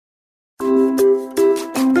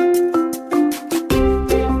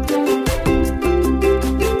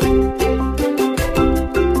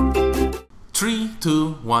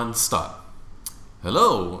1, start.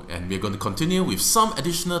 Hello, and we're going to continue with some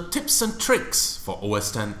additional tips and tricks for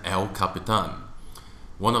OS X El Capitan.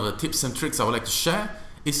 One of the tips and tricks I would like to share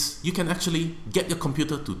is you can actually get your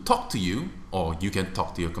computer to talk to you, or you can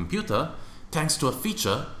talk to your computer thanks to a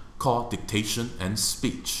feature called Dictation and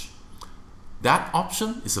Speech. That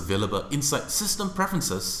option is available inside System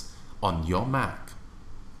Preferences on your Mac.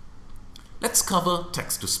 Let's cover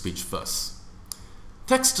text-to-speech first.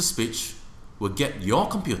 Text-to-speech will get your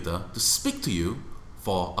computer to speak to you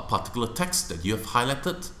for a particular text that you have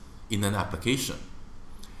highlighted in an application.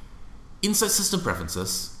 Inside System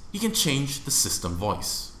Preferences, you can change the system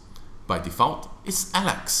voice. By default, it's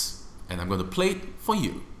Alex, and I'm going to play it for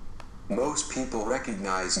you. Most people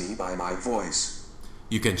recognize me by my voice.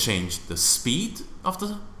 You can change the speed of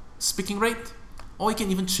the speaking rate, or you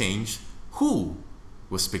can even change who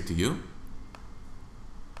will speak to you.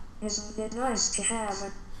 Isn't it nice to have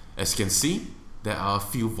it? As you can see, there are a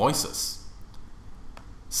few voices.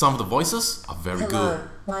 Some of the voices are very good. Hello,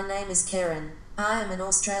 my name is Karen. I am an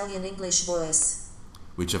Australian English voice.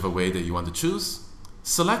 Whichever way that you want to choose,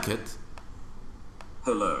 select it.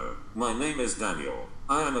 Hello, my name is Daniel.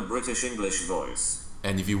 I am a British English voice.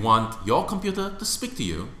 And if you want your computer to speak to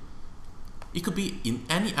you, it could be in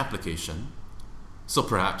any application. So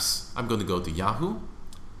perhaps I'm going to go to Yahoo,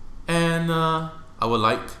 and I would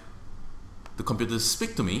like the computer to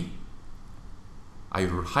speak to me. I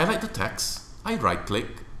highlight the text, I right-click,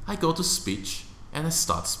 I go to speech, and I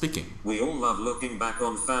start speaking. We all love looking back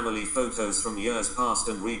on family photos from years past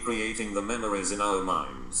and recreating the memories in our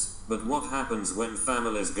minds. But what happens when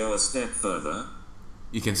families go a step further?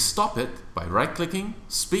 You can stop it by right-clicking,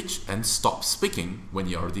 speech, and stop speaking when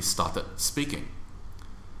you already started speaking.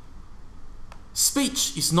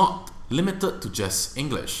 Speech is not limited to just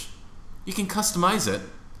English. You can customize it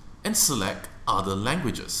and select other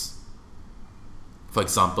languages. For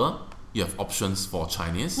example, you have options for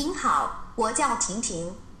Chinese. 您好，我叫婷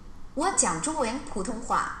婷，我讲中文普通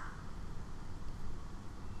话。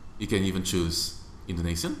 You can even choose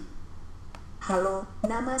Indonesian. Halo,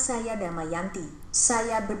 nama saya Damayanti.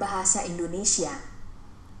 Saya berbahasa Indonesia.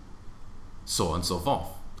 So on and so forth.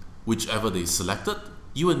 Whichever they selected,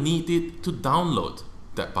 you will need it to download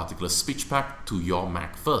that particular speech pack to your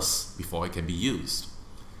Mac first before it can be used.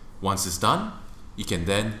 Once it's done, you can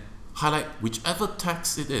then highlight whichever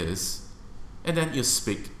text it is, and then you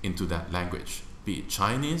speak into that language, be it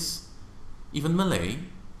Chinese, even Malay,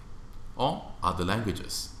 or other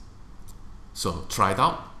languages. So try it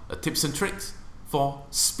out, tips and tricks for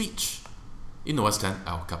speech in OS X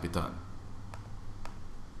El Capitan.